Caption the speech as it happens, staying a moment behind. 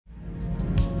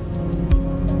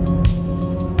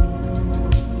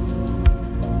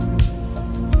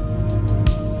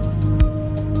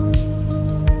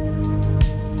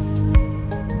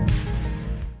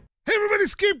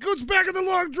SkapeGote's back in the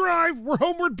long drive. We're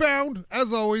homeward bound,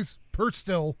 as always, per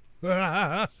still.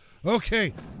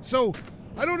 Okay, so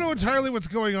I don't know entirely what's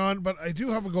going on, but I do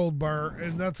have a gold bar,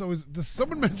 and that's always... Does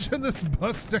someone mention this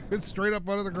bus sticking straight up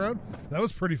out of the ground? That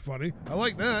was pretty funny. I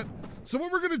like that. So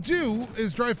what we're going to do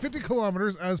is drive 50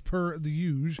 kilometers as per the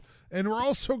usual, and we're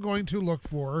also going to look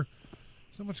for...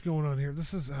 So much going on here.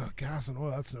 This is gas and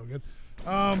oil. That's no good.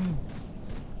 What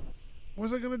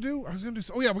was I going to do? I was going to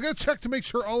do... Oh, yeah, we're going to check to make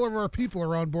sure all of our people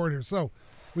are on board here. So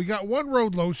we got one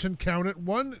road lotion, count it.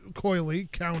 One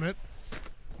coily, count it.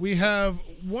 We have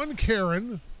one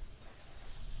Karen.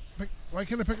 Why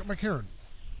can't I pick up my Karen?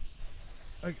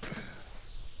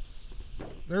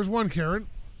 There's one Karen.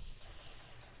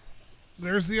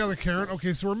 There's the other Karen.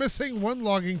 Okay, so we're missing one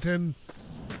Loggington,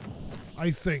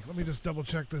 I think. Let me just double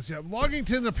check this. Yeah,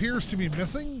 Loggington appears to be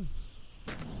missing.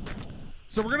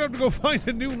 So we're going to have to go find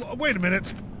a new... Wait a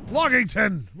minute.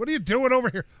 Loggington, what are you doing over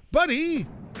here? Buddy,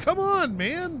 come on,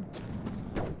 man.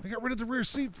 I got rid of the rear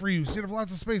seat for you, so you have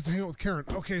lots of space to hang out with Karen.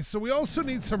 Okay, so we also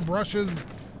need some brushes,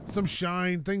 some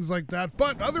shine, things like that.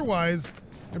 But otherwise,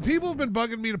 and people have been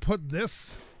bugging me to put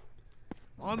this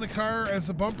on the car as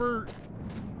a bumper.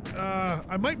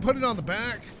 I might put it on the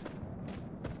back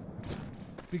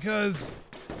because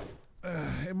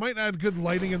it might add good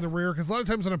lighting in the rear, because a lot of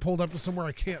times when I pulled up to somewhere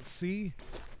I can't see.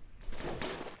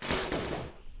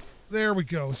 There we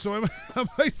go. So I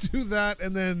might do that,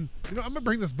 and then, you know, I'm gonna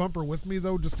bring this bumper with me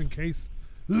though, just in case.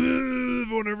 I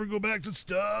won't ever go back to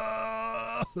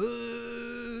stuff.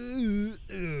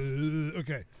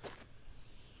 Okay.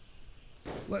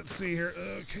 Let's see here.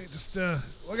 Okay, just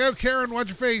look out, Karen. Watch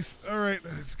your face. All right,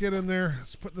 let's get in there.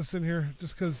 Let's put this in here,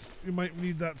 just because you might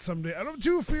need that someday. I don't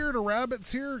do fear to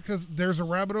rabbits here, because there's a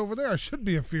rabbit over there. I should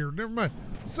be afeared. Never mind.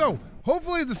 So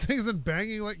hopefully this thing isn't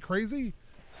banging like crazy.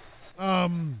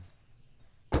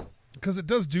 Because it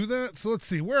does do that. So let's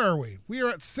see, where are we? We are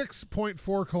at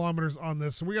 6.4 kilometers on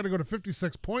this, so we got to go to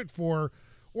 56.4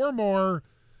 or more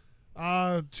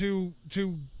to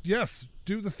yes,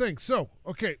 do the thing. So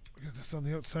okay, get this on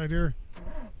the outside here.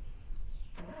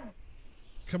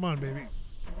 Come on, baby.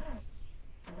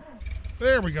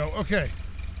 There we go. Okay,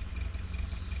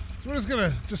 so we're just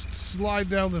gonna slide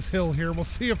down this hill here. We'll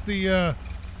see if the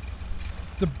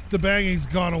banging's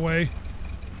gone away.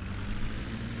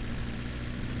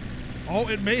 Oh,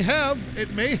 it may have.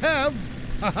 It may have.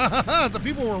 The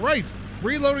people were right.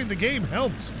 Reloading the game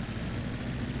helped.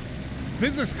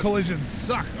 Physics collisions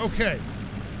suck. Okay.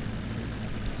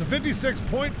 So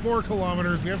 56.4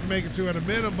 kilometers we have to make it to at a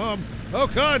minimum. Oh,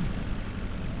 God.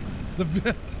 I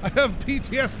have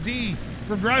PTSD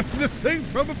from driving this thing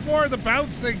from before. The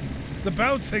bouncing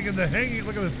and the hanging.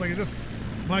 Look at this thing. It just,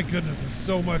 my goodness, is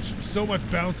so much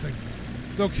bouncing.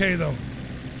 It's okay, though.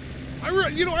 I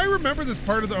remember this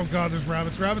part of the... Oh, God, there's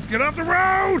rabbits. Rabbits, get off the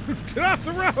road! Get off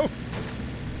the road!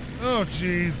 Oh,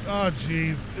 jeez. Oh,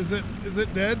 jeez. Is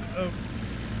it dead?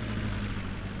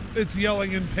 It's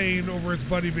yelling in pain over its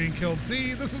buddy being killed.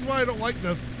 See, this is why I don't like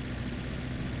this.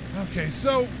 Okay,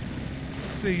 so...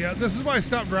 Let's see. This is why I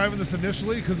stopped driving this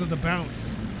initially, because of the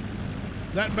bounce.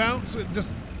 That bounce, it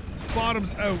just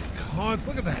bottoms out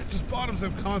constantly. Look at that. Just bottoms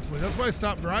out constantly. That's why I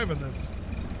stopped driving this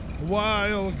a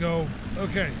while ago.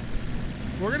 Okay.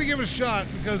 We're going to give it a shot,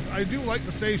 because I do like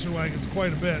the station wagons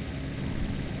quite a bit.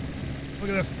 Look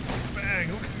at this.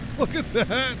 Bang. Look at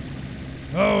that.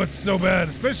 Oh, it's so bad.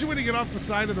 Especially when you get off the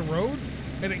side of the road,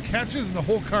 and it catches and the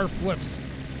whole car flips.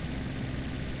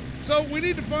 So we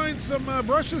need to find some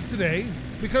brushes today,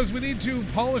 because we need to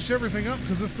polish everything up,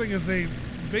 because this thing is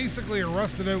basically a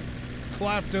rusted out,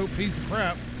 clapped out piece of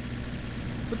crap.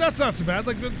 But that's not so bad.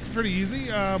 Like, that's pretty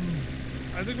easy.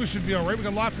 I think we should be all right. We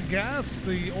got lots of gas.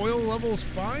 The oil level is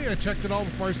fine. I checked it all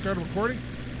before I started recording.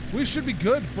 We should be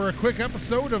good for a quick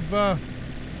episode of the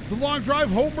long drive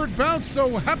homeward bound.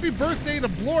 So happy birthday to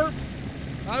Blorp.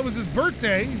 It was his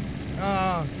birthday.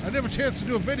 I didn't have a chance to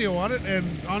do a video on it, and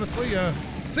honestly,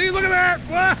 see, look at that!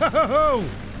 Whoa!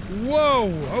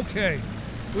 Whoa! Okay,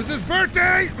 it was his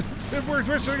birthday. We're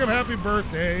wishing him happy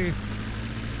birthday.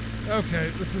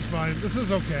 Okay, this is fine. This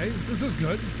is okay. This is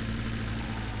good.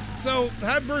 So,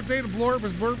 happy birthday to Blorp.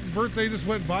 His birthday just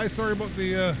went by. Sorry about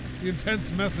the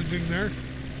intense messaging there.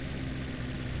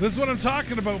 This is what I'm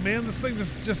talking about, man. This thing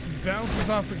just bounces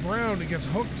off the ground. It gets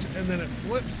hooked, and then it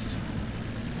flips.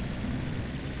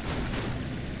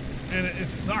 And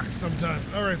it sucks sometimes.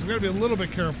 All right, so we got to be a little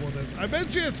bit careful with this. I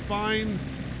bet you it's fine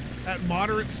at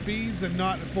moderate speeds and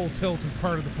not full tilt is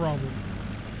part of the problem.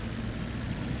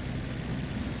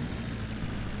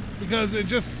 Because it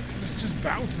just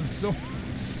bounces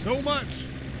so much.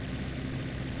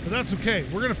 But that's okay.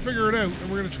 We're going to figure it out,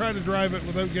 and we're going to try to drive it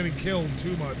without getting killed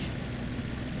too much.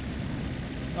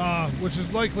 which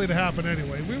is likely to happen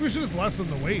anyway. We should just lessen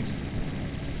the weight.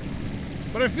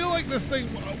 But I feel like this thing,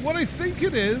 what I think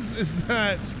it is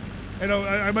that,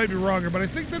 I might be wrong here, but I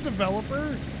think the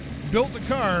developer built the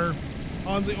car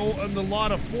on the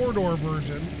lot of 4-door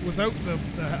version without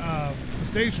the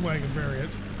station wagon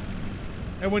variant.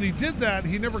 And when he did that,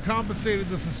 he never compensated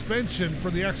the suspension for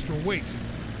the extra weight.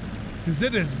 Because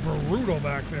it is brutal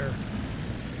back there.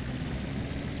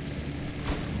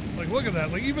 Like, look at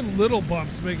that. Like, even little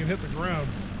bumps make it hit the ground.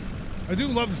 I do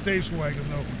love the station wagon,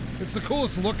 though. It's the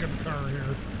coolest looking car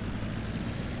here.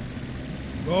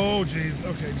 Oh, jeez.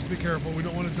 Okay, just be careful. We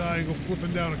don't want to die and go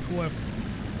flipping down a cliff.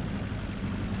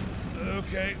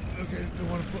 Okay. Don't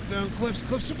want to flip down cliffs.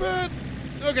 Cliffs are bad.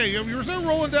 Okay, you start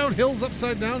rolling down hills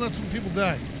upside down. That's when people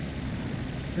die.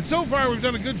 And so far, we've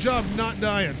done a good job not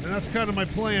dying. And that's kind of my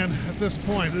plan at this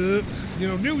point.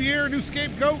 New year, new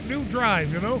scapegoat, new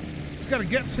drive, Just got to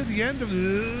get to the end of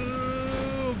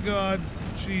oh, God.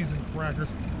 Cheese and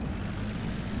crackers.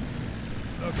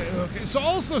 Okay. So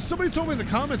also, somebody told me in the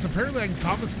comments, apparently I can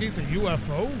confiscate the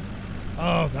UFO.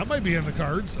 Oh, that might be in the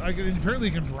cards. Apparently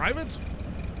you can drive it.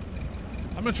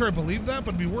 I'm not sure I believe that,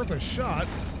 but it'd be worth a shot.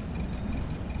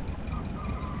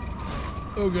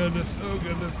 Oh, goodness.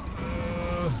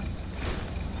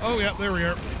 Oh, yeah, there we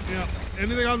are. Yeah,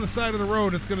 anything on the side of the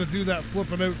road, it's going to do that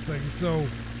flipping out thing. So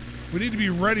we need to be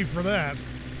ready for that.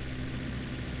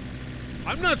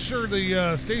 I'm not sure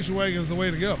the station wagon is the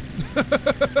way to go.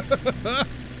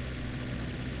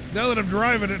 Now that I'm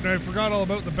driving it and I forgot all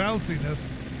about the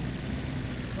bounciness.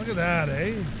 Look at that,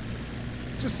 eh?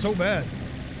 It's just so bad.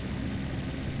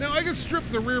 Now I can strip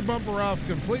the rear bumper off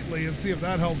completely and see if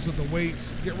that helps with the weight.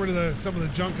 Get rid of some of the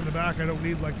junk in the back I don't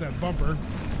need, like that bumper.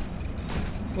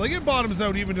 Like, it bottoms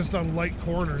out even just on light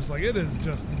corners. Like, it is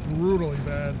just brutally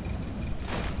bad.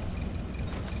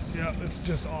 Yeah, it's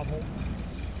just awful.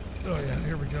 Oh yeah,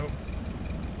 here we go.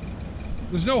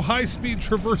 There's no high-speed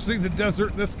traversing the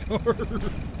desert in this car.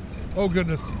 Oh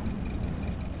goodness.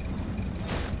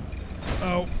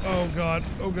 Oh God.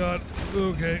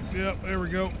 Okay, yep, there we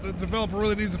go. The developer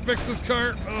really needs to fix this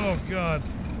car. Oh God.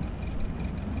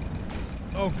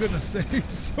 Oh goodness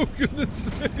sakes. Oh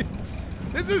goodness sakes.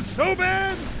 This is so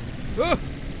bad.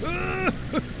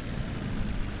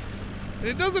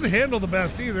 It doesn't handle the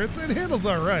best either. It handles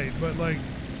all right, but like,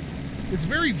 it's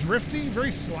very drifty, very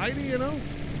slidey,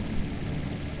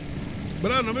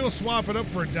 But I don't know, maybe we'll swap it up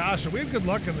for a Dasha. We had good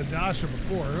luck in the Dasha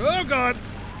before. Oh God!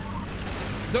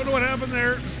 Don't know what happened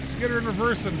there. Just get her in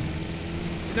reverse and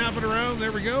snap it around.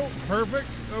 There we go.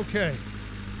 Perfect. Okay.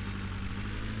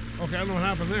 I don't know what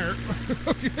happened there.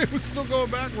 Okay, it was still going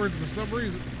backwards for some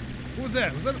reason. What was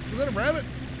that? Was that a rabbit?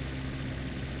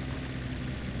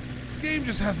 This game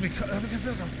just has me. I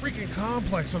feel like a freaking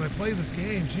complex when I play this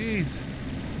game. Jeez.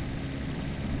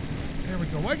 There we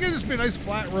go. Why can't it just be a nice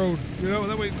flat road?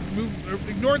 That way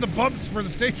ignore the bumps for the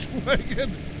station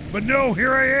wagon. But no,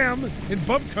 here I am in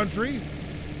bump country.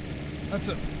 That's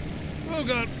it. Oh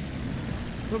God.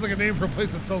 Sounds like a name for a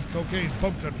place that sells cocaine.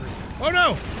 Bump country. Oh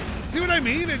no! See what I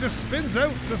mean? It just spins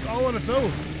out just all on its own.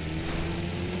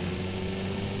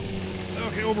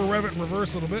 Okay, over rev it in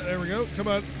reverse a little bit. There we go. Come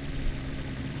on.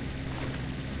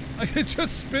 It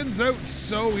just spins out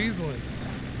so easily.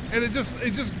 And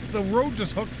the road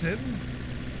just hooks in.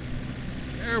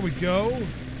 There we go.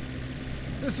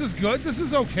 This is good. This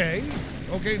is okay.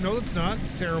 Okay, no, it's not.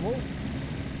 It's terrible.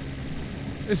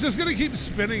 It's just going to keep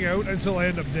spinning out until I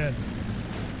end up dead.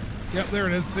 Yep, there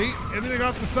it is. See? Anything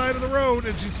off the side of the road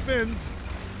and she spins.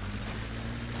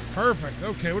 Perfect.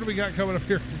 Okay, what do we got coming up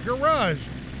here? Garage.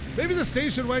 Maybe the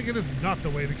station wagon is not the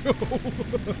way to go.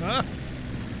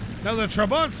 Now the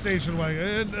Trabant station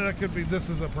wagon, that could be, this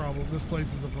is a problem. This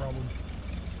place is a problem.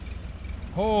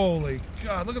 Holy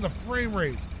God, look at the frame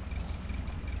rate.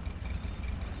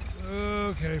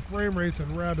 Okay, frame rates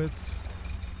and rabbits.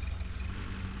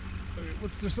 Okay,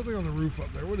 there's something on the roof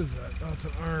up there. What is that? Oh, it's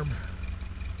an arm.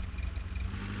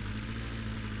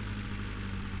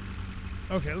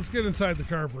 Okay, let's get inside the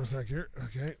car for a sec here.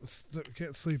 Okay,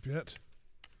 can't sleep yet.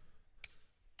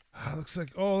 Looks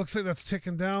like that's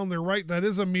ticking down. They're right. That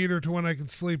is a meter to when I can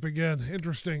sleep again.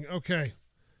 Interesting. Okay.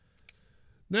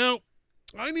 Now,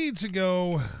 I need to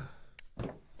go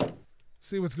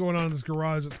see what's going on in this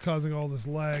garage that's causing all this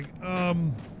lag.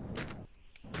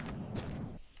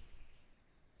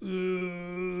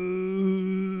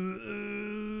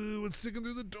 What's sticking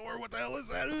through the door? What the hell is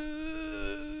that?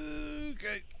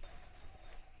 Okay.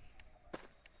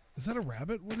 Is that a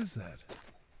rabbit? What is that?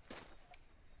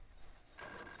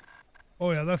 Oh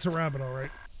yeah, that's a rabbit, all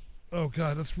right. Oh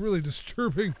God, that's really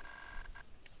disturbing.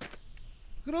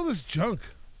 Look at all this junk.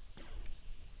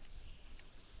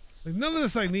 Like, none of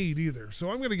this I need either,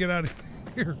 so I'm going to get out of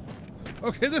here.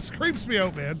 Okay, this creeps me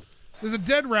out, man. There's a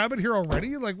dead rabbit here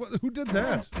already? Like, what, who did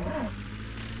that?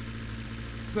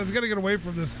 So it's got to get away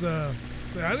from this. I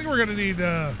think we're going to need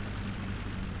a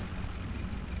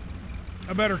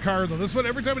better car, though. This one,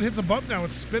 every time it hits a bump now,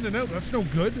 it's spinning out. That's no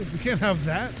good. We can't have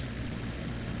that.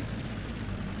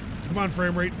 Come on,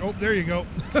 frame rate. Oh, there you go.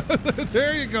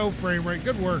 There you go, frame rate.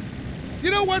 Good work. You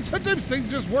know what? Sometimes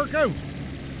things just work out.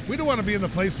 We don't want to be in the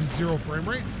place with 0 frame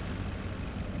rates.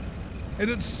 And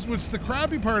it's the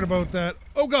crappy part about that.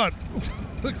 Oh, God.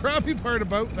 The crappy part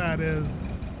about that is,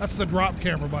 that's the drop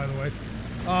camera, by the way,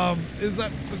 is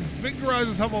that the big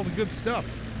garages have all the good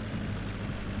stuff.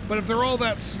 But if they're all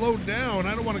that slowed down,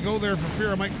 I don't want to go there for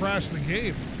fear I might crash the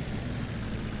game.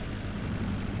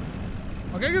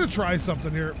 Okay, I'm going to try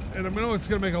something here. And I know it's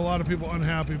going to make a lot of people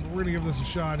unhappy, but we're going to give this a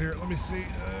shot here. Let me see.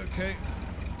 Okay.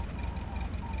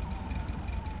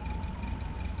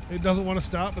 It doesn't want to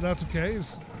stop, but that's okay.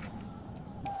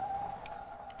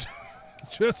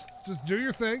 Just do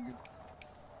your thing.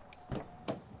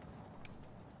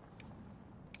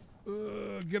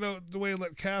 Get out the way and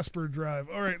let Casper drive.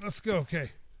 All right, let's go.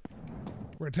 Okay.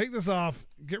 We're going to take this off.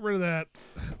 Get rid of that.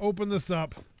 Open this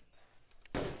up.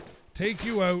 Take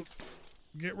you out.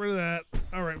 Get rid of that.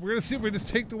 All right, we're going to see if we just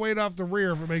take the weight off the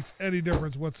rear if it makes any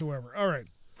difference whatsoever. All right.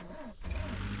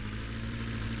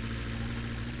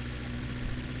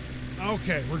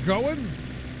 Okay, we're going.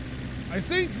 I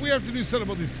think we have to do something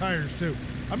about these tires, too.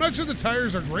 I'm not sure the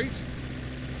tires are great.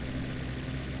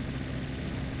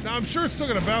 Now, I'm sure it's still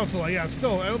going to bounce a lot. Yeah, it's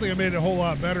still, I don't think I made it a whole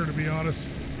lot better, to be honest.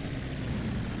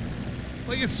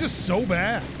 Like, it's just so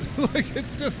bad. Like,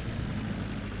 it's just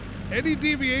any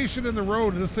deviation in the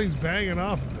road and this thing's banging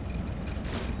off of it.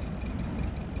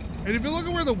 And if you look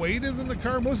at where the weight is in the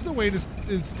car, most of the weight is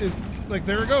like,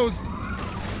 there it goes.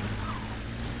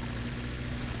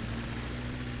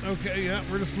 Okay, yeah,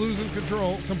 we're just losing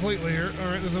control completely here.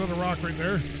 All right, there's another rock right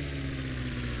there.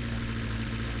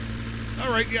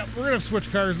 All right, yeah, we're going to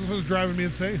switch cars. This one's driving me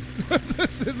insane.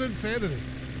 This is insanity.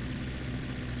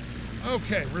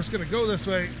 Okay, we're just going to go this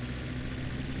way.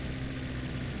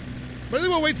 But I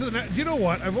think we'll wait till the next. You know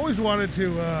what? I've always wanted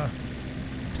to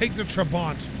take the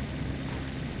Trabant.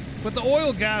 But the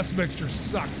oil-gas mixture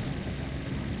sucks.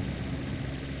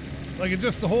 Like, it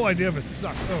just, the whole idea of it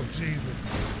sucks. Oh, Jesus.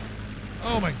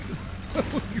 Oh my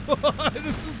God,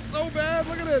 this is so bad.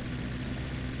 Look at it.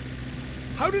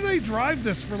 How did I drive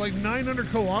this for like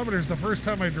 900 kilometers the first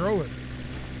time I drove it?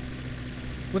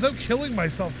 Without killing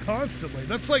myself constantly.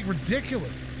 That's like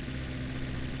ridiculous.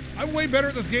 I'm way better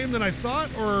at this game than I thought,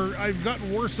 or I've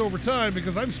gotten worse over time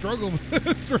because I'm struggling with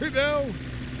this right now.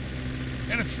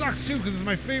 And it sucks too because it's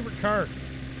my favorite car.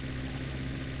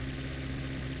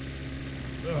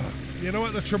 Ugh. You know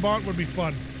what? The Trabant would be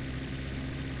fun.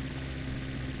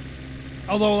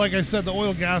 Although, like I said, the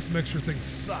oil-gas mixture thing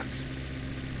sucks.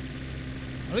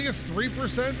 I think it's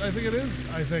 3%. I think it is.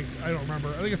 I don't remember.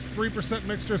 I think it's 3%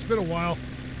 mixture. It's been a while.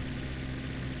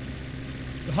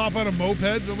 To hop on a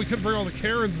moped, but we couldn't bring all the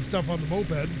Karens and stuff on the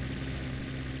moped.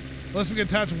 Unless we can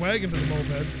attach a wagon to the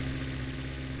moped.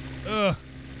 Ugh.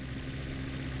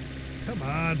 Come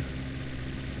on.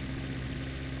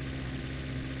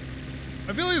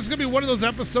 I feel like it's going to be one of those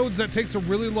episodes that takes a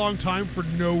really long time for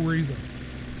no reason.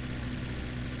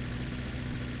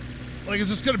 Like,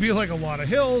 it's just going to be like a lot of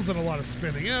hills and a lot of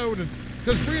spinning out. And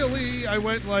because really, I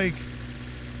went like,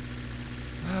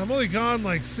 I'm only gone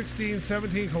like 16,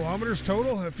 17 kilometers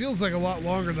total. It feels like a lot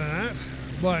longer than that.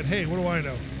 But hey, what do I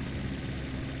know?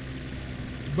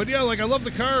 But yeah, like, I love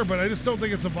the car, but I just don't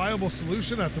think it's a viable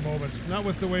solution at the moment. Not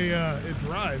with the way it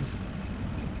drives.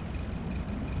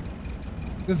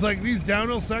 It's like these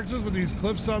downhill sections with these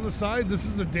cliffs on the side. This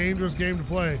is a dangerous game to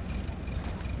play.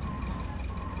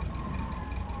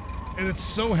 And it's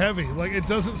so heavy. Like, it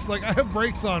doesn't, like, I have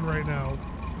brakes on right now.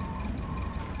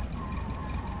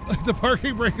 Like, the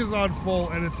parking brake is on full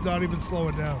and it's not even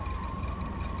slowing down.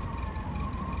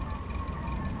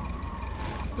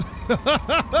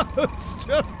 It's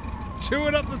just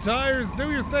chewing up the tires.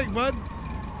 Do your thing, bud.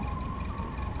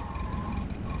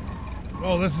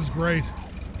 Oh, this is great.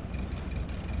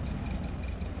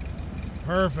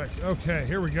 Perfect. Okay,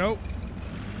 here we go.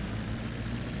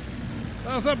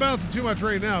 Well, it's not bouncing too much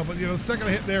right now, but, you know, the second I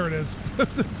hit, there it is.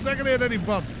 The second I hit any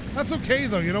bump. That's okay,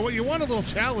 though. You know what? You want a little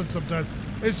challenge sometimes.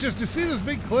 It's just, you see this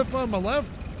big cliff on my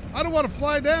left? I don't want to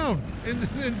fly down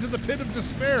into the pit of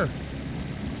despair.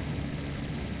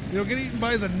 You know, get eaten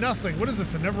by the nothing. What is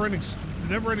this, a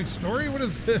never-ending story? What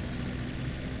is this?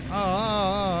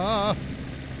 Okay,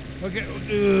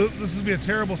 this is going to be a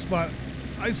terrible spot.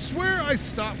 I swear I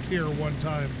stopped here one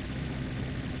time.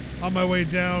 on my way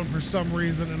down for some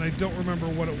reason, and I don't remember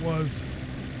what it was.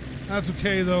 That's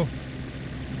okay, though.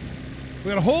 We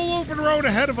got a whole open road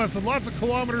ahead of us and lots of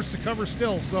kilometers to cover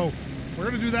still, so we're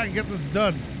going to do that and get this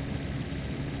done.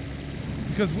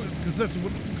 Because that's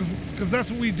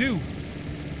what we do.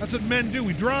 That's what men do.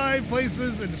 We drive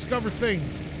places and discover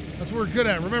things. That's what we're good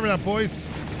at. Remember that, boys.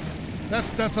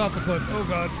 That's off the cliff. Oh,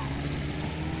 God.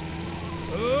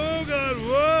 Oh, God.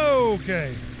 Whoa.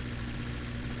 Okay.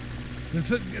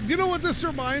 Do you know what this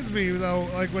reminds me, though?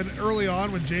 Like when early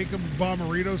on, when Jacob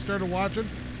Bomarito started watching,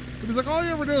 he was like, all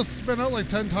you ever do is spin out like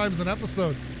 10 times an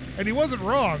episode. And he wasn't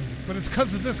wrong, but it's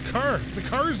because of this car. The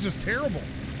car is just terrible.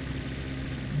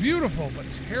 Beautiful, but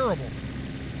terrible.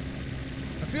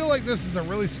 I feel like this is a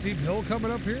really steep hill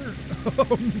coming up here.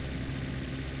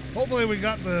 Hopefully we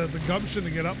got the gumption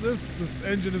to get up this. This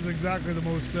engine is exactly the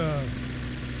most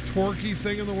torquey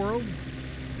thing in the world.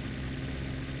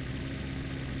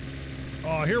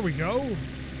 Oh, here we go.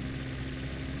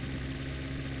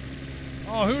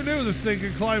 Oh, who knew this thing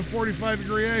could climb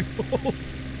 45-degree angle?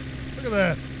 Look at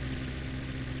that.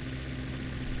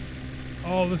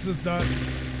 Oh, this is not...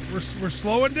 We're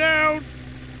slowing down.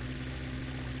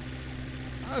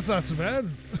 That's not so bad.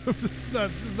 This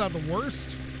is not the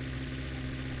worst.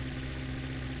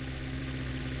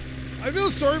 I feel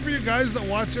sorry for you guys that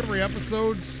watch every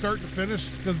episode start to finish,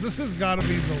 because this has got to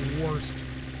be the worst.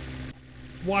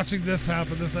 Watching this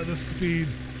happen, this at this speed.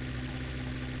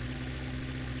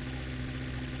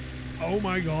 Oh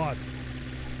my God.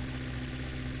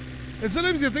 And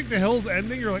sometimes you think the hill's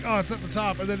ending, you're like, oh, it's at the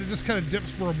top, and then it just kind of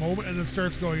dips for a moment and then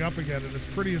starts going up again, and it's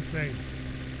pretty insane.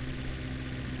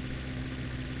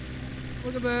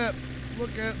 Look at that.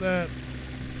 Look at that.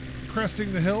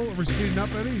 Cresting the hill. Are we speeding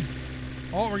up any?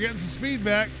 Oh, we're getting some speed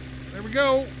back. There we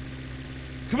go.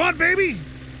 Come on, baby.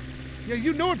 Yeah,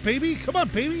 you know it, baby. Come on,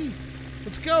 baby.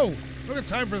 Let's go. We don't got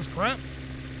time for this crap.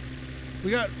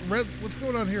 We got red. What's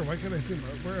going on here? Why can't I see?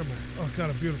 Where am I? Oh, God,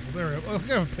 I'm beautiful. There I am. Oh, I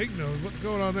have a pig nose. What's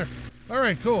going on there? All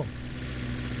right, cool.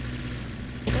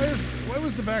 Why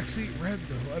was the back seat red,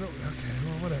 though? I don't... Okay,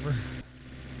 well, whatever.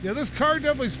 Yeah, this car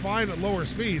definitely is fine at lower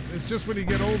speeds. It's just when you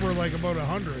get over, like, about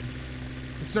 100,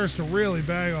 it starts to really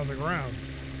bang on the ground.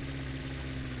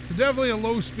 So definitely a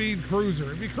low-speed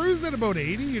cruiser. If you cruised at about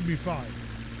 80, you'd be fine.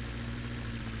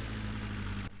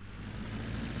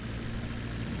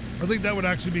 I think that would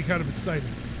actually be kind of exciting.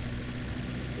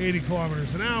 80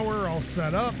 kilometers an hour, all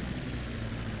set up.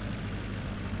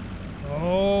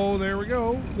 Oh, there we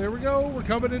go. There we go. We're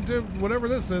coming into whatever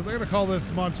this is. I'm going to call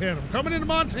this Montana. We're coming into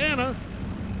Montana.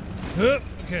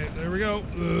 Okay, there we go.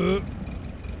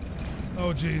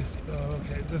 Oh, geez.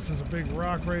 Okay, this is a big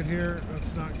rock right here.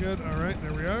 That's not good. All right,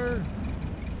 there we are.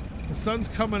 The sun's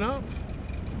coming up.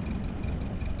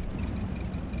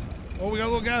 Oh, we got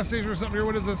a little gas station or something here.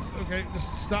 What is this? Okay,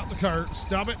 just stop the car.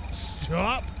 Stop it.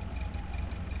 Stop.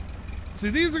 See,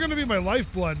 these are going to be my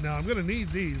lifeblood now. I'm going to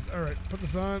need these. All right, put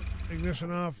this on.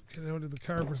 Ignition off. Get out of the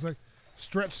car for a sec.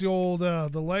 Stretch the old, the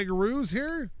legaroos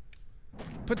here.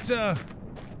 Put some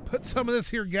of this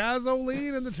here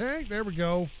gasoline in the tank. There we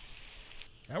go.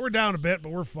 Yeah, we're down a bit,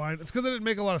 but we're fine. It's because I didn't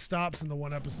make a lot of stops in the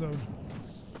one episode.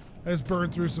 I just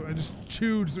burned through some, I just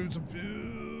chewed through some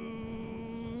fuel.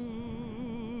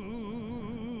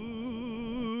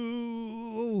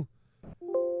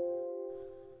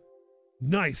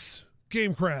 Nice.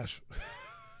 Game crash.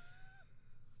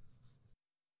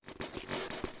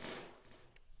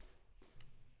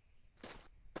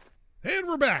 And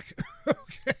we're back.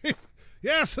 Okay.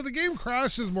 Yeah, so the game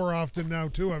crashes more often now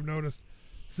too, I've noticed.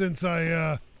 Since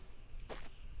I've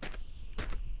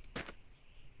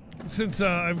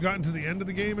gotten to the end of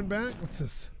the game and back. What's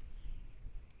this?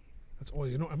 That's oil.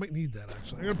 You know, I might need that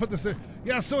actually. I'm gonna put this in.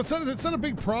 Yeah, so it's not a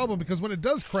big problem because when it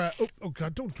does crash, oh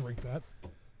God, don't drink that.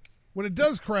 When it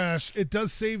does crash, it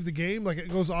does save the game. Like it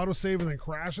goes autosave and then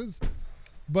crashes.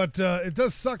 But it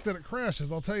does suck that it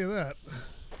crashes. I'll tell you that.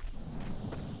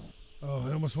 Oh,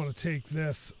 I almost want to take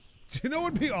this. Do you know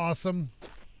what would be awesome?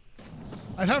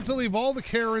 I'd have to leave all the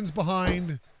Karens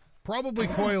behind, probably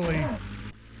Coily.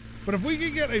 But if we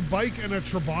could get a bike and a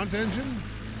Trabant engine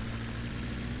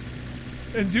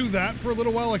and do that for a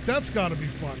little while, like that's got to be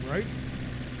fun, right?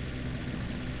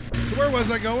 So where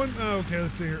was I going? Oh, okay,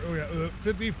 let's see here. Oh yeah,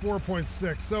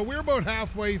 54.6. So we're about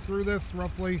halfway through this,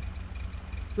 roughly.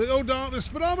 The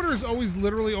speedometer is always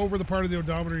literally over the part of the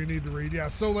odometer you need to read. Yeah,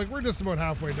 so like we're just about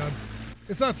halfway done.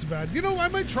 It's not so bad. You know, I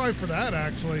might try for that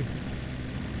actually.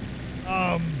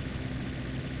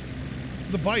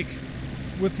 The bike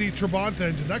with the Trabant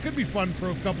engine. That could be fun for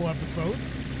a couple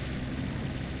episodes.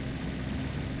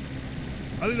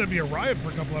 I think that'd be a riot for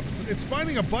a couple episodes. It's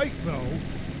finding a bike though,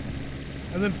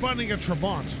 and then finding a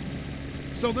Trabant.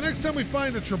 So the next time we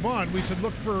find a Trabant, we should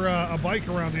look for a bike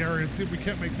around the area and see if we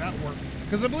can't make that work.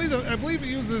 Because I believe it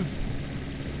uses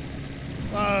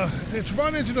the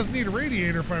Trabant engine doesn't need a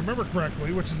radiator, if I remember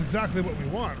correctly, which is exactly what we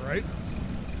want, right?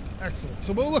 Excellent.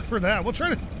 So we'll look for that. We'll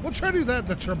try to do that.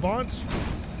 The Trabant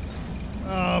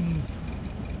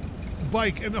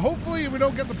bike, and hopefully we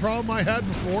don't get the problem I had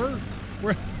before,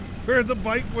 where the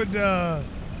bike would.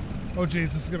 Oh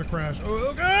geez, this is gonna crash.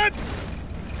 Oh god!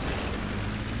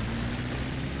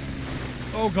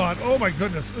 Oh god! Oh my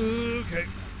goodness! Okay,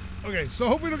 okay. So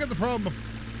hope we don't get the problem of.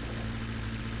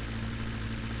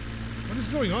 What is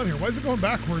going on here? Why is it going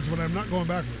backwards when I'm not going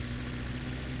backwards?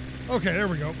 Okay, there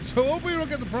we go. So hopefully we don't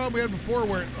get the problem we had before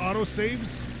where it auto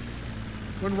saves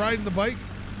when riding the bike.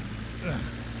 Ugh.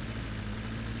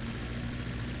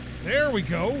 There we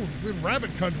go. It's in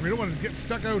rabbit country. We don't want to get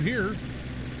stuck out here.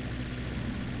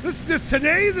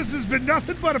 Today has been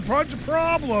nothing but a bunch of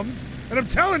problems, and I'm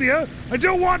telling you, I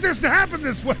don't want this to happen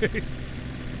this way.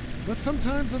 But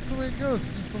sometimes that's the way it goes.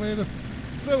 It's just the way it is.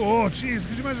 So, oh geez,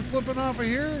 could you imagine flipping off of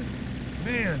here?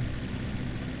 Man,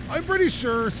 I'm pretty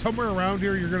sure somewhere around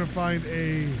here you're gonna find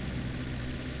a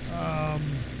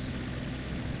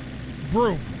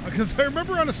broom, because I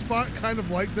remember on a spot kind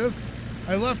of like this,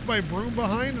 I left my broom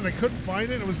behind and I couldn't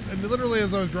find it. And literally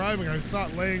as I was driving, I saw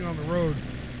it laying on the road.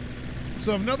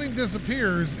 So if nothing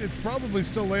disappears, it's probably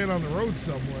still laying on the road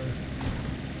somewhere.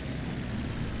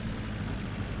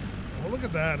 Oh, look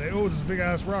at that. Oh, there's a big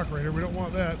ass rock right here. We don't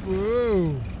want that.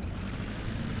 Whoa.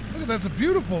 Look at that. It's a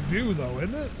beautiful view though,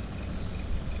 isn't it?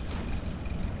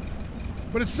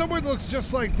 But it's somewhere that looks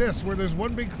just like this, where there's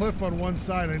one big cliff on one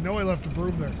side. I know I left a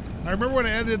broom there. I remember when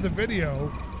I edited the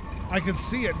video, I could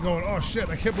see it going, oh shit,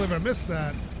 I can't believe I missed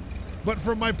that. But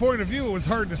from my point of view, it was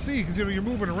hard to see because, you know, you're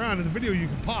moving around. In the video, you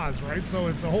can pause, right? So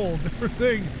it's a whole different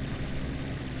thing.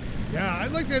 Yeah, I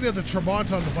like the idea of the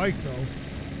Trabant on the bike, though.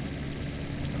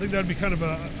 I think that'd be kind of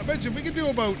a... I bet you if we could do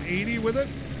about 80 with it,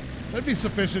 that'd be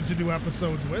sufficient to do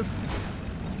episodes with.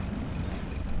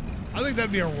 I think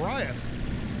that'd be a riot.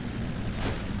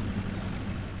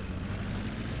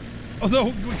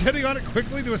 Although, getting on it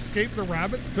quickly to escape the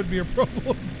rabbits could be a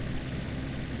problem.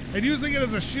 And using it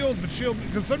as a shield,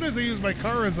 because sometimes I use my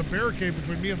car as a barricade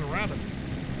between me and the rabbits.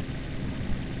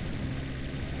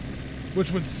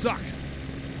 Which would suck.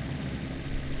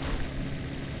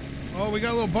 Oh, we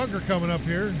got a little bunker coming up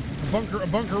here. A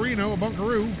bunkerino, a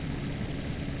bunkaroo.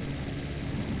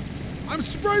 I'm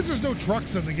surprised there's no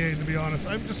trucks in the game, to be honest.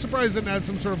 I'm just surprised it didn't add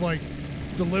some sort of like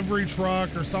delivery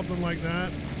truck or something like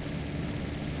that.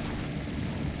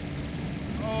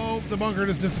 Oh, the bunker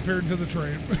just disappeared into the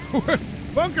train.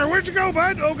 Bunker, where'd you go,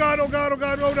 bud? Oh god, oh god, oh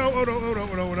god, oh no, oh no, oh no,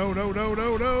 oh no, no, no, no,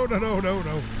 no, no, no, no, no,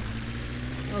 no.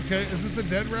 Okay, is this a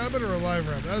dead rabbit or a live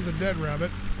rabbit? That is a dead rabbit.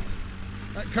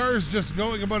 That car is just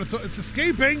going about it's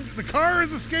escaping. The car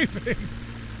is escaping.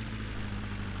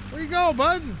 Where you go,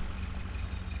 bud?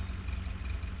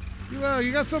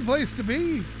 You got someplace to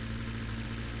be.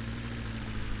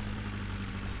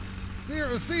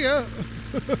 See ya.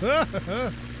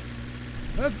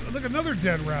 Look, another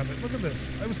dead rabbit. Look at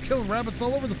this. I was killing rabbits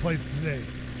all over the place today.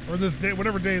 Or this day,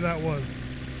 whatever day that was.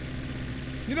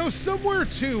 You know, somewhere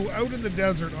too, out in the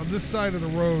desert on this side of the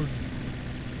road,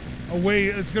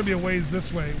 it's going to be a ways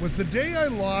this way, was the day I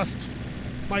lost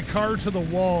my car to the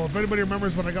wall. If anybody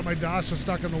remembers when I got my Dasha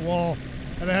stuck in the wall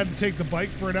and I had to take the bike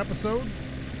for an episode,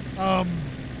 I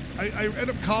ended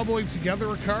up cobbling together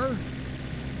a car.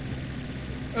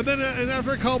 And then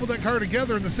after I cobbled that car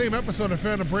together in the same episode, I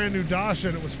found a brand new Dasha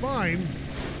and it was fine.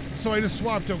 So I just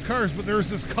swapped out cars. But there was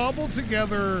this cobbled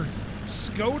together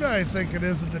Skoda, I think it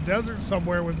is, in the desert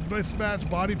somewhere with mismatched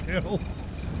body panels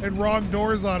and wrong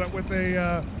doors on it with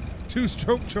a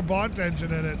two-stroke Trabant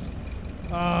engine in it.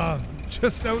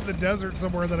 Just out in the desert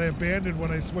somewhere that I abandoned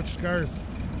when I switched cars.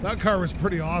 That car was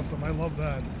pretty awesome. I love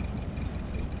that.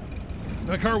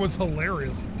 That car was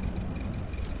hilarious.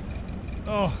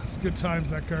 Oh, it's good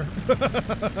times, that car.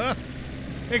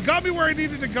 It got me where I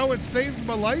needed to go. It saved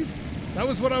my life. That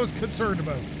was what I was concerned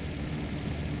about.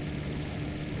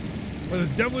 That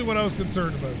is definitely what I was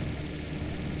concerned about.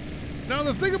 Now,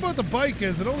 the thing about the bike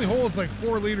is it only holds like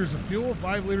 4 liters of fuel,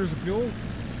 5 liters of fuel.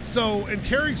 So, and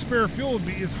carrying spare fuel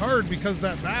is hard because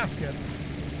that basket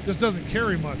just doesn't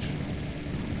carry much.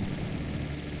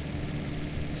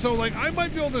 So, like, I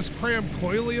might be able to just cram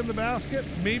coily in the basket,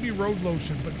 maybe road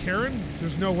lotion, but Karen,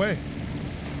 there's no way.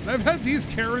 And I've had these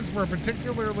Karens for a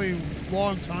particularly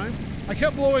long time. I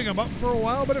kept blowing them up for a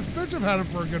while, but I've had them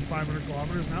for a good 500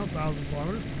 kilometers now, 1,000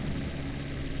 kilometers.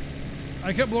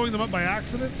 I kept blowing them up by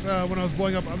accident when I was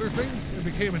blowing up other things. It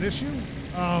became an issue.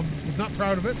 Was not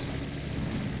proud of it.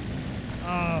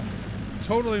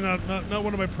 Totally not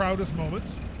one of my proudest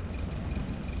moments.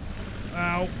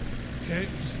 Ow. Okay,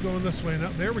 just going this way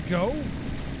now. There we go.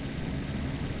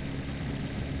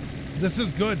 This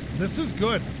is good. This is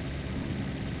good.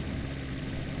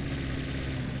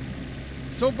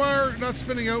 So far, not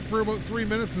spinning out for about 3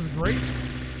 minutes is great.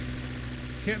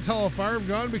 Can't tell how far I've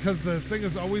gone because the thing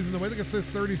is always in the way. I think it says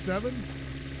 37.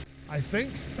 I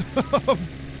think.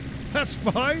 That's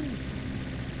fine.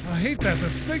 I hate that.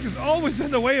 This thing is always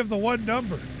in the way of the one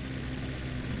number.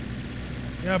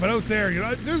 Yeah, but out there, you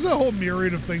know, there's a whole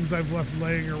myriad of things I've left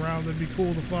laying around that'd be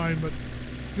cool to find, but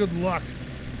good luck.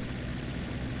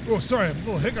 Oh, sorry, I have a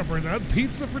little hiccup right now.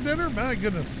 Pizza for dinner? My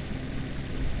goodness.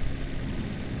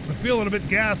 I'm feeling a bit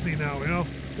gassy now, you know.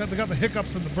 Got the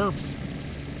hiccups and the burps.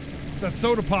 It's that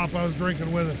soda pop I was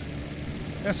drinking with it.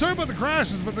 Yeah, sorry about the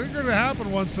crashes, but they're going to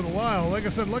happen once in a while. Like I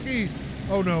said, lucky...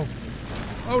 Oh, no.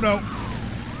 Oh, no.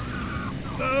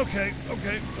 Okay,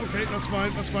 that's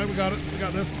fine. That's fine. We got it. We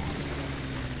got this.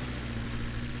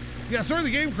 Yeah, sorry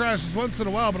the game crashes once in a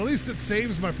while, but at least it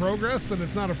saves my progress and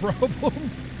it's not a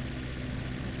problem.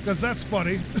 Because that's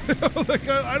funny. Like,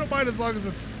 I don't mind as long as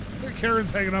it's... Like Karen's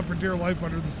hanging up for dear life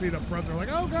under the seat up front. They're like,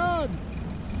 oh, God.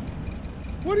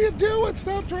 What are you doing?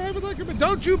 Stop driving like a...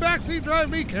 Don't you backseat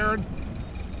drive me, Karen.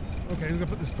 Okay, I'm going to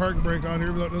put this parking brake on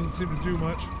here, but that doesn't seem to do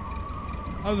much.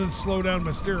 Other than slow down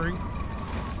my steering.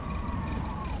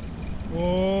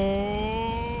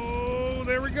 Whoa,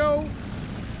 there we go.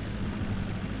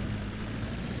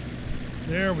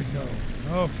 There we go.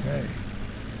 Okay.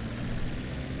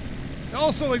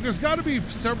 Also, like, there's got to be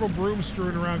several brooms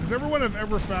strewn around because everyone I've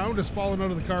ever found has fallen out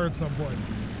of the car at some point.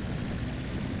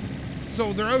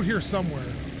 So they're out here somewhere.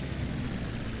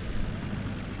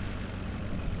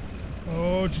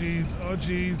 Oh, geez. Oh,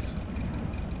 geez.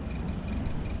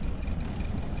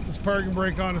 This parking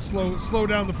brake on to slow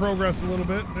down the progress a little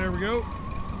bit. There we go.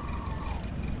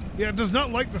 Yeah, it does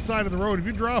not like the side of the road. If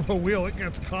you drop a wheel, it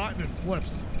gets caught and it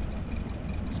flips.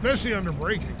 Especially under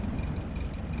braking.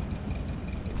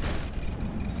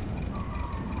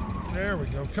 There we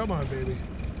go. Come on, baby.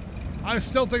 I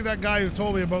still think that guy who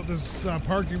told me about this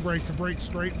parking brake to brake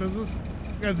straight business,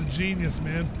 that guy's a genius,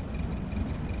 man.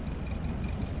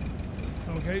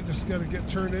 Okay, just gotta get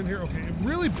turned in here. Okay, it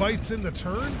really bites in the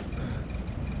turn.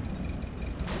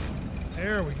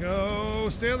 There we go.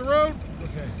 Stay on the road.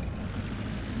 Okay.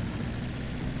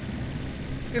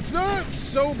 It's not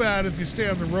so bad if you stay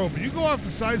on the road, but you go off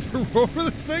the sides of the road with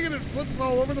this thing and it flips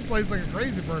all over the place like a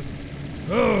crazy person.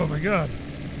 Oh my God.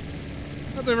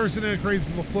 Not that I've ever seen any crazy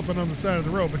people flipping on the side of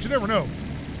the road, but you never know.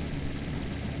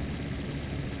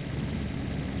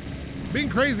 Being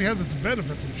crazy has its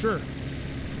benefits, I'm sure.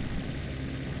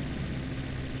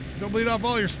 Don't bleed off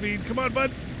all your speed. Come on,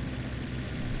 bud.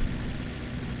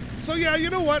 So yeah, you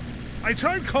know what? I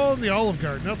tried calling the Olive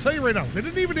Garden. I'll tell you right now, they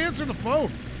didn't even answer the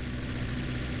phone.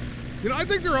 You know, I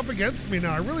think they're up against me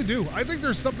now. I really do. I think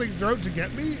there's something they're out to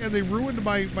get me, and they ruined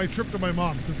my trip to my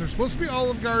mom's because they're supposed to be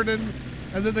Olive Garden,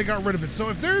 and then they got rid of it. So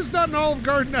if there's not an Olive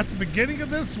Garden at the beginning of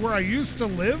this where I used to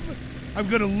live, I'm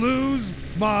going to lose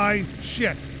my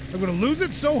shit. I'm going to lose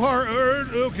it so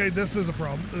hard. Okay, this is a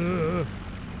problem.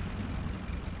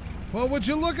 Well, would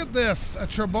you look at this? A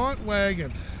Trabant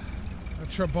wagon. A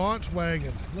Trabant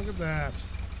wagon. Look at that.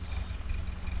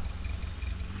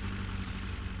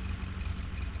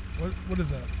 What is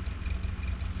that?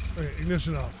 Okay,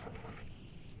 ignition off.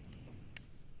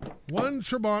 One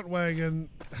Trabant wagon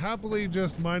happily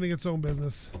just minding its own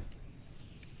business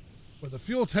with a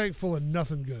fuel tank full of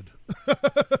nothing good.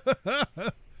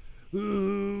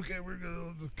 Okay, we're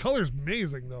good. The color's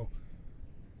amazing though.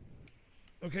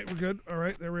 Okay, we're good. All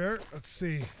right, there we are. Let's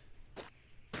see.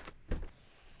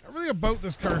 Everything about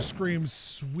this car screams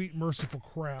sweet, merciful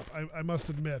crap, I must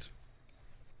admit.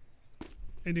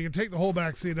 And you can take the whole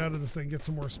back seat out of this thing, get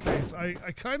some more space. I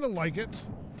kind of like it,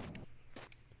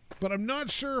 but I'm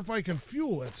not sure if I can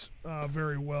fuel it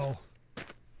very well. Got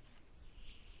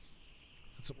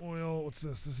some oil. What's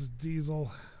this? This is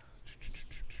diesel.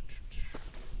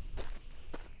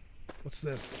 What's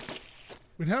this?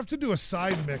 We'd have to do a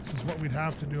side mix is what we'd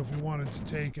have to do if we wanted to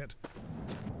take it.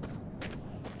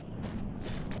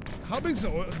 How big's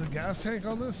the gas tank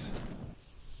on this?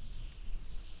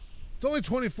 It's only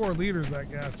 24 liters, that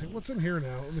gas tank. What's in here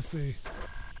now? Let me see.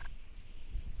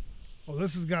 Oh,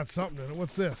 this has got something in it.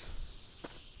 What's this?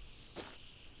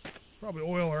 Probably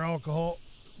oil or alcohol.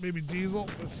 Maybe diesel.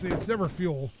 Let's see. It's never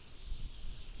fuel.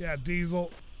 Yeah,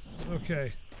 diesel.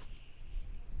 Okay.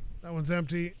 That one's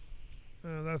empty.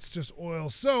 That's just oil.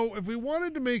 So, if we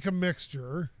wanted to make a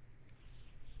mixture,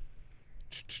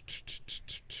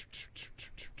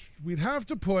 we'd have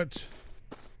to put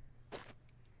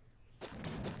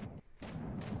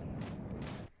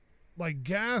like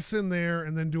gas in there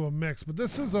and then do a mix. But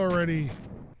this is already,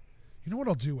 you know what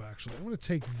I'll do actually? I'm going to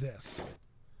take this.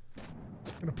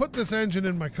 I'm going to put this engine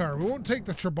in my car. We won't take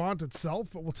the Trabant itself,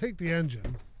 but we'll take the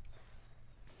engine.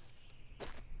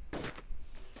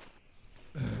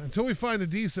 Until we find a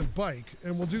decent bike,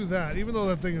 and we'll do that, even though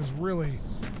that thing is really...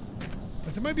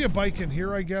 Like, there might be a bike in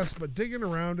here, I guess, but digging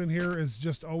around in here is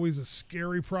just always a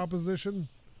scary proposition.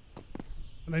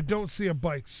 And I don't see a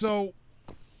bike, so...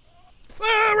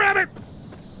 Ah, rabbit!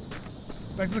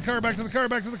 Back to the car, back to the car,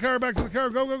 back to the car, back to the car.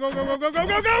 Go, go, go, go, go, go, go,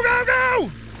 go, go, go,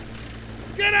 go!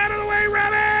 Get out of the way,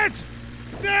 rabbit!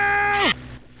 No!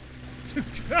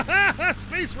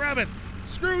 Space rabbit!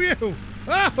 Screw you!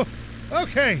 Oh!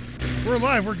 Okay, we're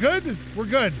alive. We're good? We're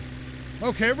good.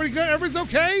 Okay, everybody good? Everybody's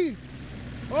okay?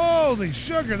 Holy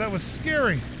sugar, that was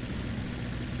scary.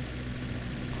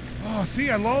 Oh, see,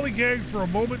 I lollygagged for a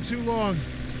moment too long.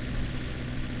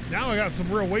 Now I got some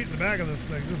real weight in the back of this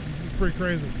thing. This is pretty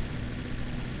crazy.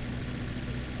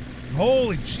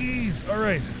 Holy jeez. All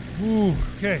right. Ooh,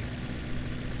 okay.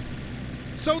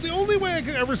 So the only way I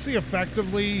could ever see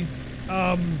effectively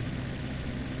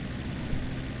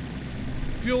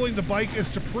fueling the bike is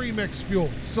to pre-mix fuel.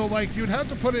 So like you'd have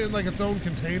to put it in like its own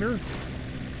container,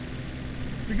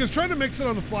 because trying to mix it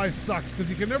on the fly sucks because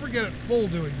you can never get it full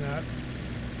doing that.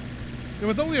 And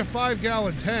with only a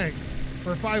 5-gallon tank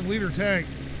or a 5-liter tank,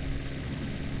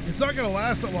 it's not going to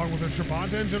last that long with a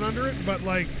Trabant engine under it, but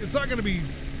like it's not going to be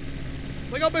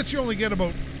like, I'll bet you only get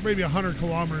about maybe 100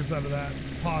 kilometers out of that,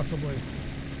 possibly.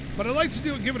 But I like to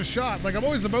do it, give it a shot. Like, I'm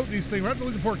always about these things. I have to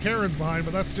leave the poor Karens behind,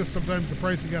 but that's just sometimes the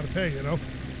price you got to pay, you know?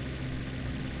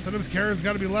 Sometimes Karen's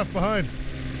got to be left behind.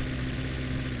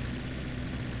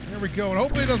 There we go. And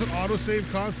hopefully it doesn't autosave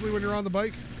constantly when you're on the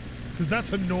bike, because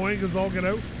that's annoying as all get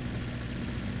out.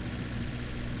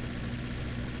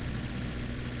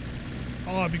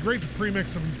 Oh, it'd be great to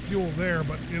pre-mix some fuel there,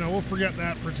 but, you know, we'll forget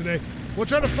that for today. We'll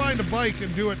try to find a bike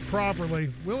and do it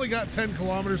properly. We only got 10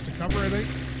 kilometers to cover, I think.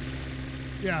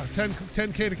 Yeah,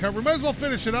 10K to cover. Might as well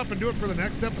finish it up and do it for the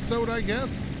next episode, I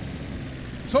guess.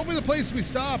 So hopefully the place we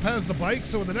stop has the bike,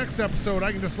 so in the next episode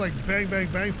I can just like bang,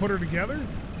 bang, bang, put her together.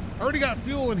 I already got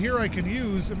fuel in here I can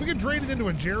use. If we could drain it into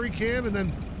a jerry can and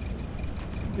then,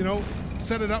 you know,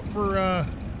 set it up for,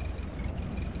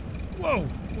 whoa,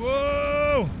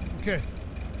 whoa, okay.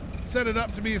 Set it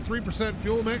up to be a 3%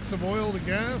 fuel mix of oil to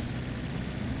gas.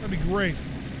 That'd be great.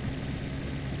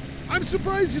 I'm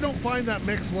surprised you don't find that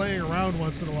mix laying around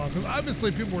once in a while, because obviously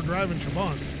people were driving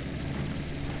Trabants.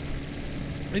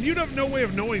 And you'd have no way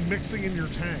of knowing mixing in your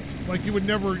tank. Like you would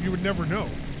never know.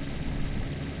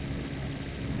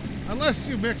 Unless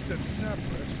you mixed it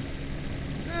separate.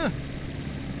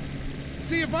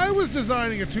 See, if I was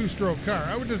designing a 2-stroke car,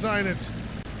 I would design it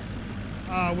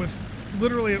with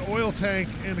literally an oil tank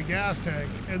and a gas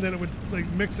tank, and then it would like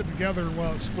mix it together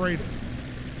while it sprayed it.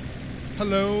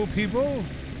 Hello, people?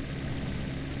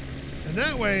 And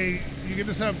that way, you can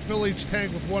just fill each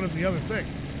tank with one of the other thing.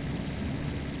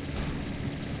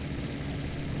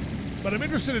 But I'm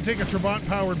interested to take a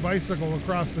Trabant-powered bicycle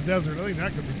across the desert. I think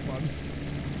that could be fun.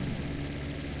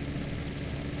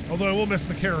 Although I will miss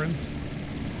the Karens.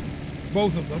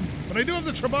 Both of them. But I do have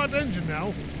the Trabant engine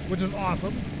now, which is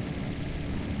awesome.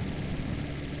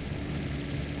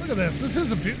 Look at this.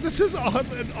 This is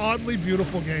an oddly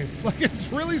beautiful game. Like, it's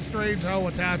really strange how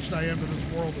attached I am to this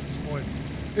world at this point.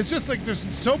 It's just like there's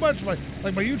so much, like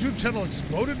my YouTube channel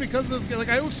exploded because of this game. Like,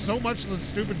 I owe so much to this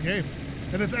stupid game.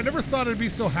 And I never thought I'd be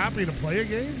so happy to play a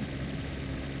game.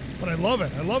 But I love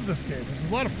it. I love this game. This is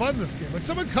a lot of fun, this game. Like,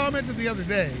 someone commented the other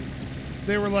day.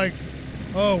 They were like,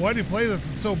 oh, why do you play this?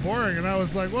 It's so boring. And I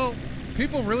was like, well,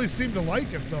 people really seem to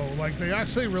like it, though. Like, they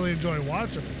actually really enjoy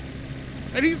watching it.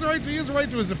 And he has a right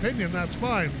to his opinion. That's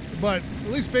fine. But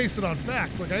at least base it on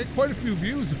fact. Like, I had quite a few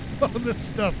views on this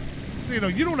stuff. So, you know,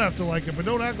 you don't have to like it, but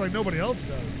don't act like nobody else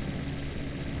does.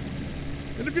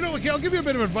 And if you don't, okay, I'll give you a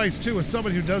bit of advice, too, as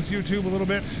somebody who does YouTube a little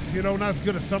bit. You know, not as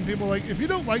good as some people. Like, if you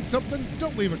don't like something,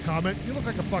 don't leave a comment. You look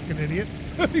like a fucking idiot.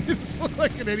 You just look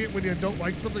like an idiot when you don't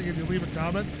like something and you leave a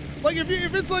comment. Like, if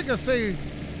it's like a, say,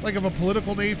 like of a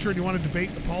political nature and you want to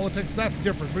debate the politics, that's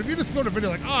different. But if you just go to a video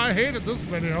like, oh, I hated this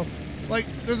video, like,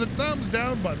 there's a thumbs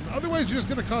down button. Otherwise, you're just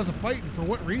going to cause a fight, and for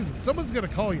what reason? Someone's going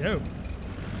to call you out.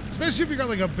 Especially if you got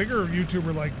like a bigger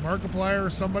YouTuber like Markiplier or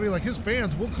somebody, like his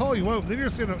fans will call you out. Then you're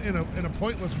just in a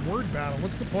pointless word battle.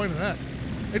 What's the point of that?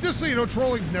 And just so you know,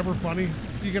 trolling's never funny.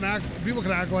 People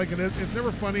can act like it is. It's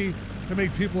never funny to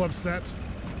make people upset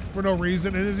for no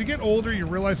reason. And as you get older, you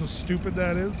realize how stupid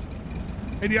that is.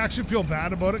 And you actually feel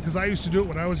bad about it, because I used to do it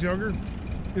when I was younger.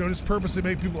 You know, just purposely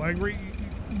make people angry.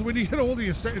 when you get older,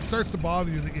 it starts to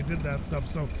bother you that you did that stuff.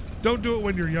 So don't do it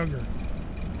when you're younger.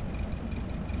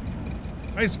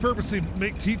 I used to purposely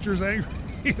make teachers angry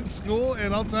in school,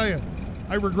 and I'll tell you,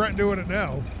 I regret doing it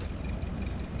now.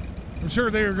 I'm sure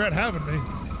they regret having me.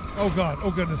 Oh God,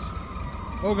 oh goodness.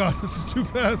 Oh God, this is too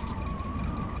fast.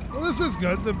 Well, this is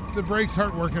good. The brakes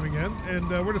aren't working again, and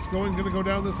we're just gonna go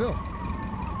down this hill.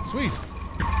 Sweet.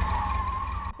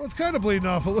 Well, it's kind of bleeding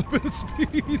off a little bit of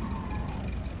speed.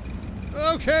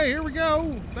 Okay, here we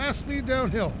go. Fast speed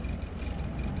downhill.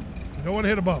 You don't want to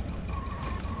hit a bump.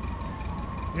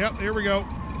 Yep, here we go.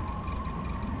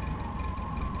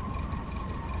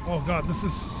 Oh God, this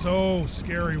is so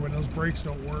scary when those brakes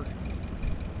don't work.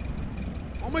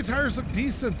 All my tires look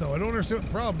decent though. I don't understand what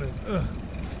the problem is. Ugh.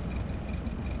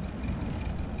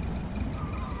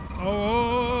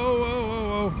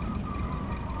 Oh.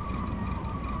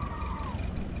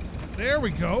 There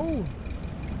we go.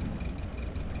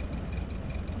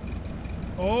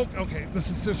 Oh, okay. This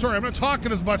is sorry. I'm not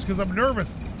talking as much because I'm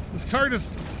nervous. This car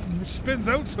just spins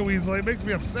out so easily. It makes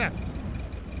me upset.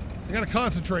 I gotta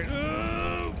concentrate. You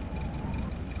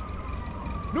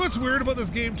know what's weird about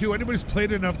this game too? Anybody who's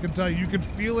played it enough can tell you. You can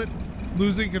feel it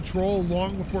losing control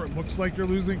long before it looks like you're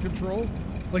losing control.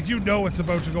 Like you know it's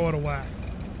about to go out of whack.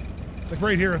 Like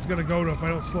right here, it's gonna go to if I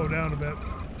don't slow down a bit.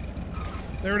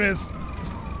 There it is.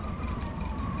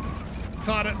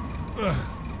 Caught it. Ugh.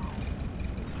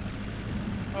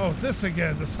 Oh, this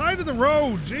again. The side of the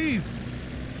road. Jeez.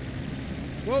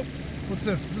 Whoa. What's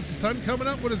this? Is this the sun coming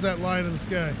up? What is that line in the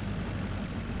sky?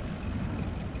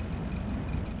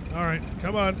 All right.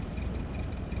 Come on.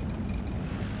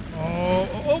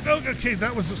 Oh, okay.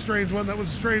 That was a strange one.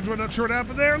 Not sure what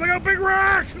happened there. Look how big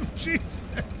rock.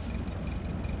 Jesus.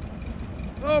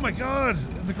 Oh, my God.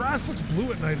 The grass looks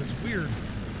blue at night. It's weird.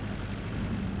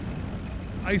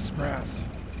 It's ice grass.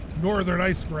 Northern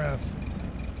ice grass.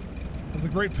 Of the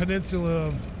great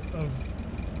peninsula of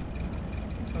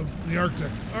the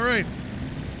Arctic. All right.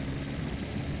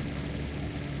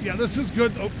 Yeah, this is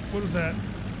good. Oh, what was that?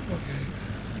 Okay.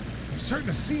 I'm starting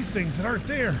to see things that aren't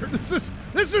there. This is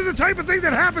the type of thing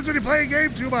that happens when you play a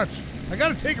game too much. I got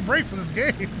to take a break from this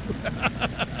game.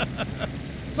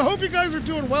 So I hope you guys are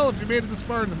doing well if you made it this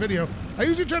far in the video. I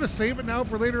usually try to save it now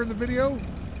for later in the video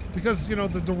because, you know,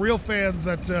 the real fans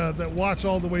that watch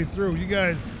all the way through, you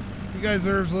guys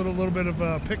deserves a little bit of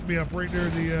a pick-me-up right near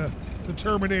the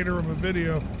Terminator of a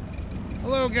video.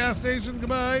 Hello, gas station.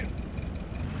 Goodbye.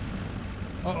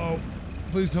 Uh-oh.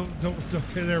 Please don't.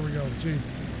 Okay, there we go. Jeez.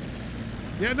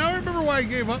 Yeah, now I remember why I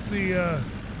gave up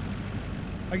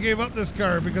this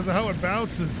car because of how it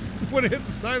bounces when it hits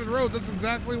the side of the road. That's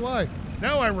exactly why.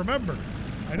 Now I remember.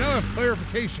 I now have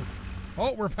clarification.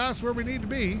 Oh, we're past where we need to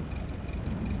be.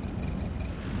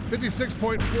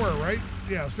 56.4, right?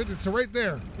 Yeah, 50. So right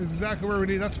there is exactly where we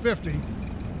need. That's 50.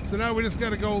 So now we just got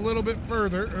to go a little bit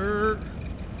further.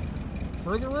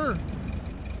 Furtherer?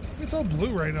 It's all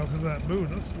blue right now because of that moon.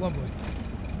 That's lovely.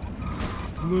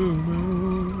 Blue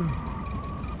moon.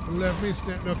 Let me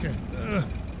stand. Okay.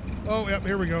 Oh, yep.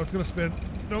 Here we go. It's gonna spin.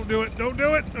 Don't do it. Don't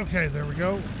do it. Okay. There we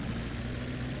go.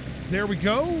 There we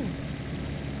go.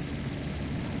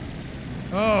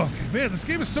 Oh, okay. Man, this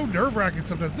game is so nerve-wracking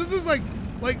sometimes. This is like,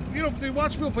 you know, they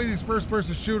watch people play these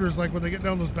first-person shooters, like when they get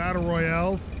down those battle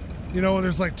royales, you know, and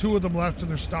there's like two of them left and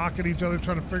they're stalking each other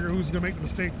trying to figure out who's going to make the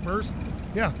mistake first.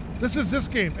 Yeah, this is this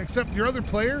game, except your other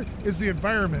player is the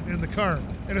environment in the car,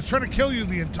 and it's trying to kill you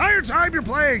the entire time you're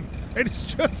playing, and it's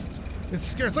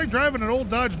scary. It's like driving an old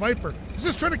Dodge Viper. It's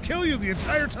just trying to kill you the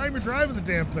entire time you're driving the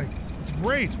damn thing. It's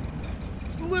great.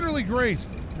 It's literally great.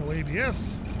 No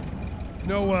ABS.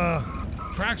 No,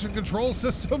 traction control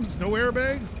systems, no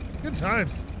airbags. Good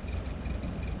times.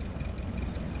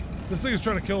 This thing is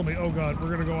trying to kill me. Oh God, we're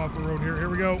gonna go off the road here. Here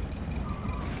we go.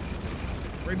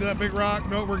 Right into that big rock.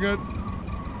 No, we're good.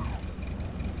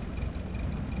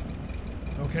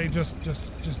 Okay, just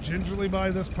gingerly by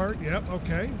this part. Yep,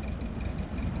 okay.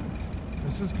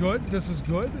 This is good. This is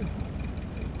good.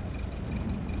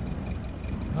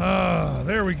 Ah,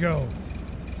 there we go.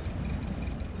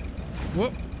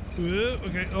 Whoop.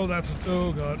 Okay. Oh, that's.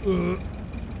 Oh God.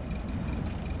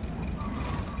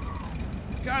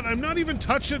 God, I'm not even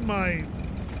touching my.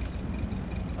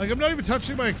 I'm not even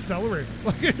touching my accelerator.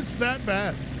 Like, it's that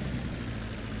bad.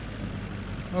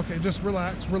 Okay, just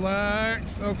relax,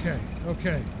 relax. Okay.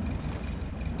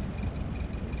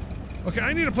 Okay,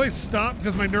 I need a place to stop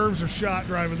because my nerves are shot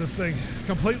driving this thing.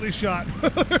 Completely shot.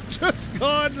 They're just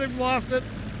gone. They've lost it.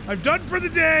 I'm done for the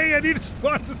day. I need a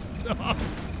spot to stop.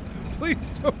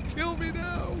 Please don't kill me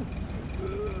now. I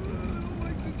don't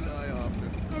like to die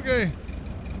often. Okay.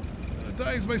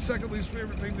 Dying is my second least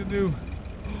favorite thing to do.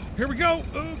 Here we go.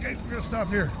 Okay, we're gonna stop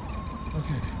here.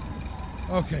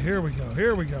 Okay, here we go.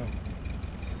 Here we go.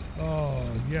 Oh,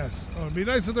 yes. Oh, it'd be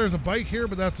nice if there's a bike here,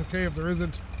 but that's okay if there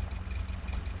isn't.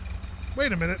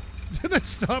 Wait a minute. Didn't I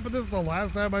stop at this the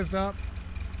last time I stopped?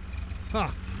 Huh.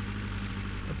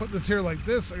 I put this here like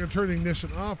this. I'm going to turn the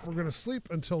ignition off. We're going to sleep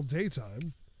until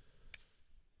daytime.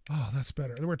 Oh, that's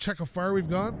better. Then we're check how far we've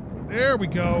gone. There we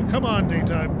go. Come on,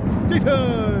 daytime.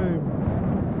 Daytime!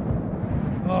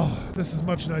 Oh, this is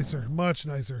much nicer. Much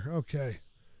nicer. Okay.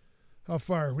 How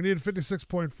far? We needed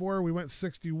 56.4. We went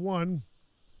 61.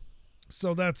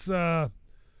 So that's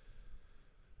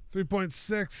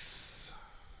 3.6.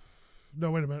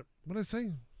 No, wait a minute. What did I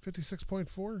say?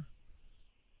 56.4?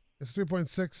 It's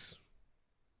 3.6.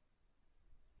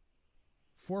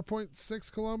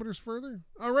 4.6 kilometers further?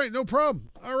 All right, no problem.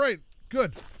 All right,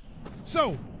 good.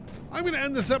 So, I'm going to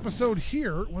end this episode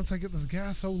here once I get this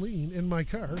gasoline in my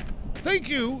car. Thank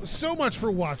you so much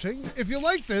for watching. If you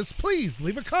like this, please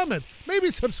leave a comment.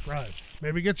 Maybe subscribe.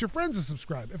 Maybe get your friends to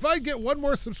subscribe. If I get one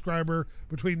more subscriber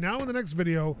between now and the next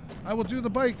video, I will do the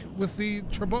bike with the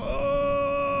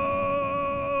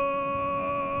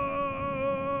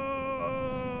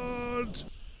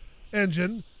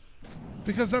engine,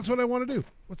 because that's what I want to do.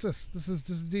 What's this? This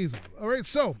is diesel. All right,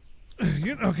 so,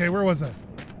 okay, where was I?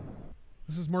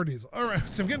 This is more diesel. All right,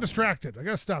 so I'm getting distracted. I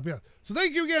got to stop, yeah. So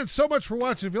thank you again so much for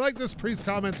watching. If you like this, please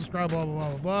comment, subscribe, blah, blah,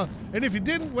 blah, blah, blah. And if you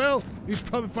didn't, well, you should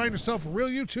probably find yourself a real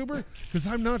YouTuber, because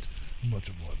I'm not much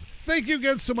of one. Thank you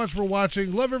again so much for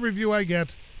watching. Love every view I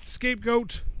get.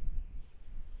 SkapeGote.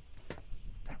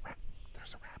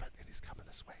 There's a rabbit, and he's coming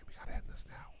this way. We got to end this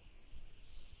now.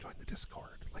 Join the Discord.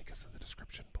 Link is in the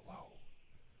description below.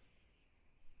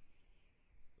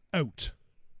 Out.